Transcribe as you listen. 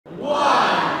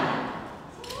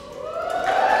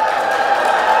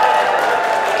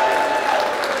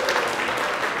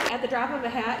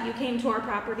hat. You came to our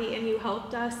property and you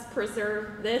helped us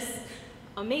preserve this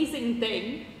amazing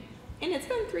thing. And it's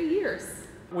been 3 years.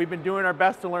 We've been doing our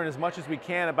best to learn as much as we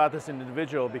can about this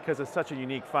individual because it's such a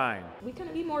unique find. We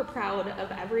couldn't be more proud of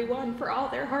everyone for all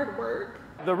their hard work.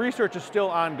 The research is still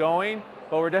ongoing,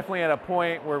 but we're definitely at a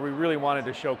point where we really wanted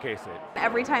to showcase it.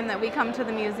 Every time that we come to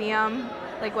the museum,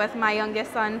 like with my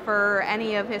youngest son for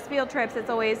any of his field trips, it's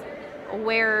always,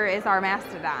 where is our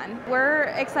Mastodon?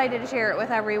 We're excited to share it with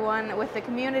everyone, with the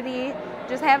community,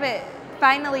 just have it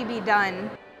finally be done.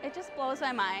 It just blows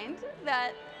my mind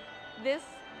that this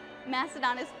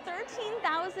Mastodon is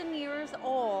 13,000 years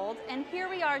old, and here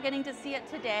we are getting to see it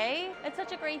today. It's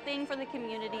such a great thing for the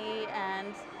community,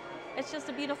 and it's just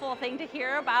a beautiful thing to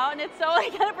hear about, and it's so,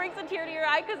 it kind of brings a tear to your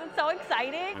eye because it's so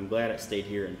exciting. I'm glad it stayed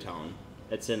here in town.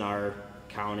 It's in our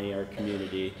county, our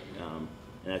community, and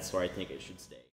that's where I think it should stay.